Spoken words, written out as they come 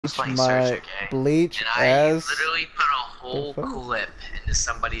was playing Search, my okay? bleach And I ass. literally put a The whole fuck? clip into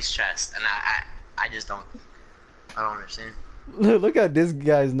somebody's chest, and I just don't, I don't understand. Look at this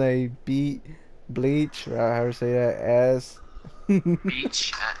guy's name. Beat bleach. Or however to say that ass.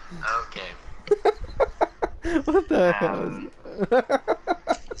 Beach, okay. What the hell is Um,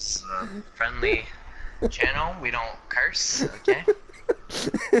 that? it's a friendly channel. We don't curse, okay?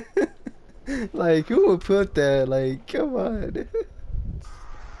 Like who would put that? Like, come on.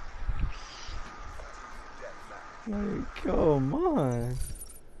 Like, come on.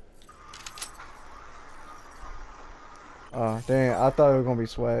 Oh, dang. I thought it was gonna be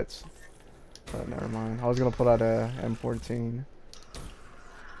sweats. But never mind. I was gonna pull out a M14.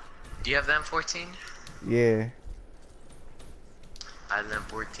 Do you have the M14? Yeah. I have the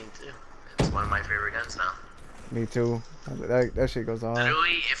M14 too. It's one of my favorite guns now. Me too. That shit goes off.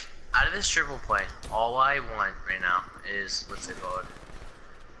 Literally, if out of this triple play, all I want right now is what's it called?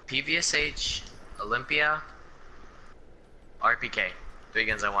 PVSH, Olympia, RPK. Three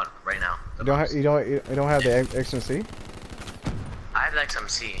guns I want right now. The most. You don't have the XMC? I have the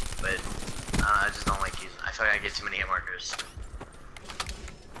XMC, but I just don't like using. I feel like I get too many hit markers.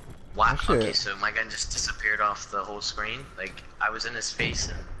 Wow. Oh Okay, shit. so my gun just disappeared off the whole screen. Like I was in his face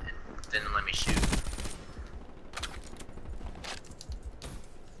and it didn't let me shoot.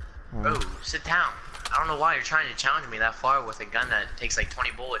 Bro, sit down. I don't know why you're trying to challenge me that far with a gun that takes like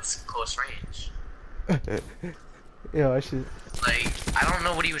 20 bullets close range. Yeah, I should. Like, I don't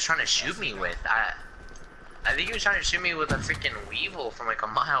know what he was trying to shoot me with. I think he was trying to shoot me with a freaking Weevil from like a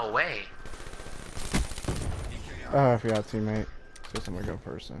mile away. Oh, I forgot, teammate. Just I'm a good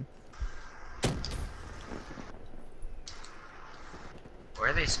person. Where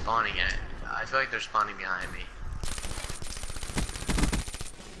are they spawning at? I feel like they're spawning behind me.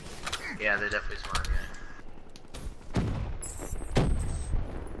 Yeah, they're definitely spawning at.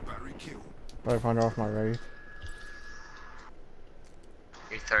 Battery killed. 500 off my wraith.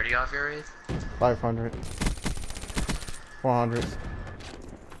 You're 30 off your wraith? 500. 400.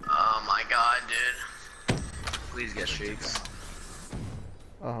 Oh my god, dude. Please get streaks.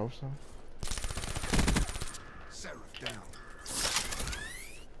 I hope so. Seraph down.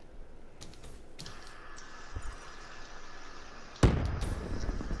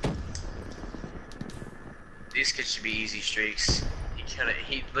 These kids should be easy streaks.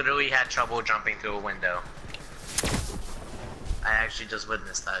 He literally had trouble jumping through a window. I actually just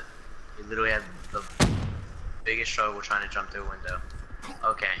witnessed that. He literally had the biggest trouble trying to jump through a window.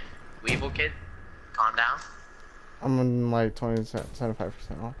 Okay. Weevil kid, calm down. I'm in like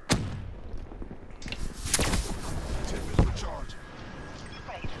 75% off. Tip is recharging.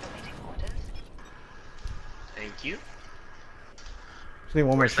 Thank you. Just need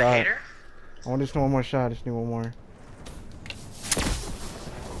one more Where's the shot. hater? I want just one more shot. Just need one more.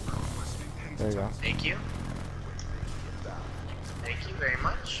 There you go. Thank you. Thank you very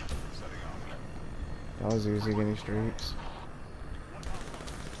much. That was easy getting streaks.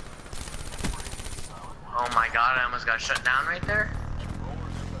 Oh my god, I almost got shut down right there.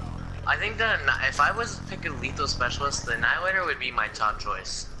 I think that if I was picking lethal specialist, the Annihilator would be my top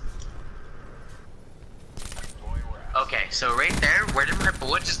choice. Okay, so right there, where did my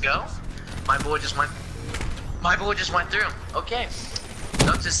bullet just go? My bullet just went through. Okay.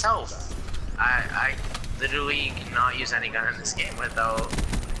 Note to self. I literally cannot use any gun in this game without.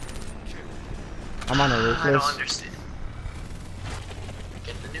 I'm on a I don't ruthless. understand.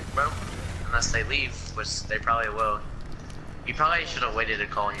 Get the nuke, bro. Unless they leave, which they probably will. You probably should have waited to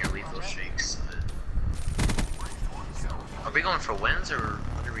call in your lethal streaks. But... Are we going for wins or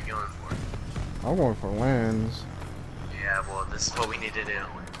what are we going for? I'm going for wins. Yeah, well, this is what we need to do.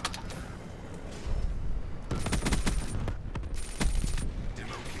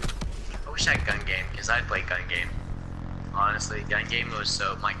 I wish I had gun game, because I'd play gun game. Honestly, gun game was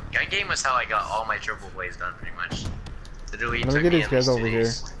how I got all my triple plays done, pretty much. Literally Let me took get me these at guys least over 2 here.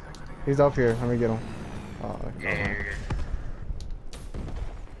 days. He's up here. Let me get him. Oh, Yeah, you're good.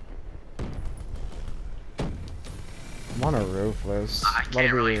 I'm on a ruthless. I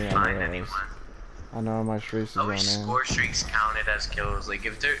can't really find anyone. I know my streaks is I going wish in. score streaks counted as kills. Like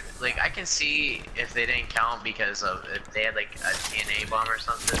if they're like, I can see if they didn't count because of if they had like a TNA bomb or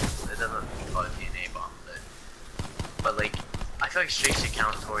something. It doesn't call it a TNA bomb, but like I feel like streaks should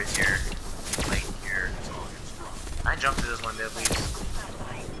count towards your like your. I jump through this window, please.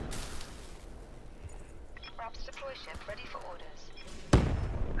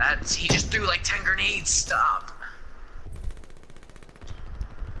 That's he just threw like 10 grenades. Stop.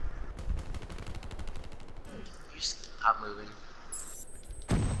 You stop moving.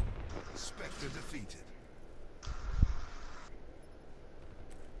 Spectre defeated.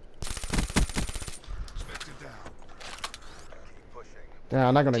 Yeah,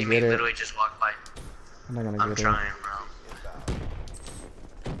 I'm not gonna Jimmy get it. literally just walked by. I'm not gonna I'm get trying, bro.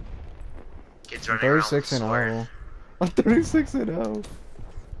 Kids it. running around with 36 and sword. 0. I'm 36 and 0.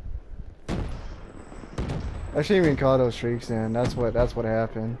 I shouldn't even call those streaks in. That's what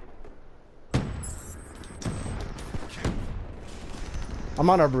happened. I'm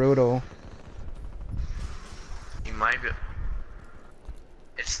on a brutal. You might be.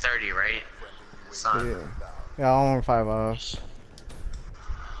 It's 30, right? Son. Yeah. Yeah, I'm on 5 off.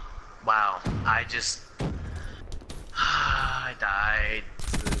 Wow. I just. I died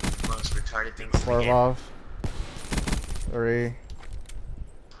to the most retarded things in the 4 game. off. 3.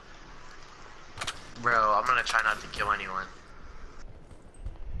 Bro, I'm gonna try not to kill anyone.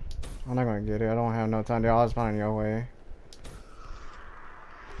 I'm not gonna get it. I don't have no time. I'll spawn in your way.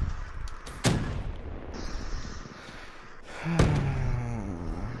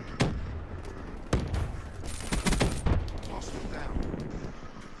 Toss them down.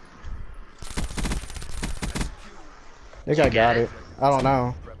 I think I got it? it. I don't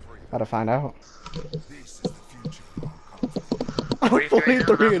know. Gotta find out. This is the future. I'm 43 now,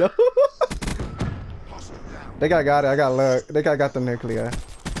 43 and 0. Toss them down. They got it. I got luck. They got the nuclear.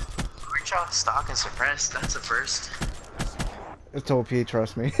 Aren't y'all stock and suppress? That's the first. It's OP,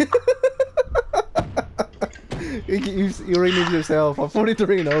 trust me. you renewed yourself. I'm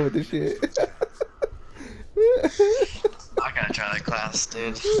 43 and 0 with this shit. I gotta try that class,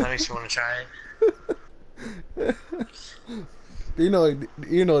 dude. That makes me wanna try it. you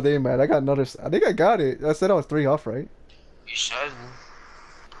know they mad. I got another. I think I got it. I said I was 3 off, right? You should.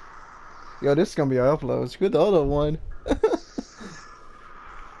 Yo, this is gonna be our upload. Screw the other one.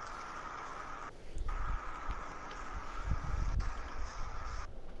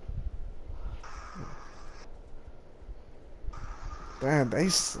 Damn, they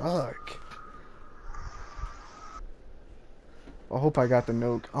suck. I hope I got the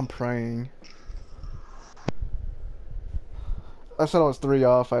nuke. I'm praying. I said I was 3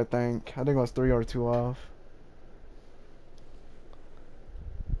 off, I think. I think I was 3 or 2 off.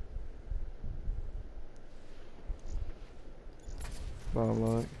 Bottom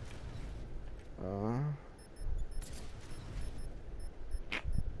luck.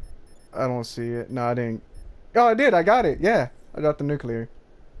 I don't see it. No, I didn't. Oh, I did. I got it. Yeah. I got the nuclear.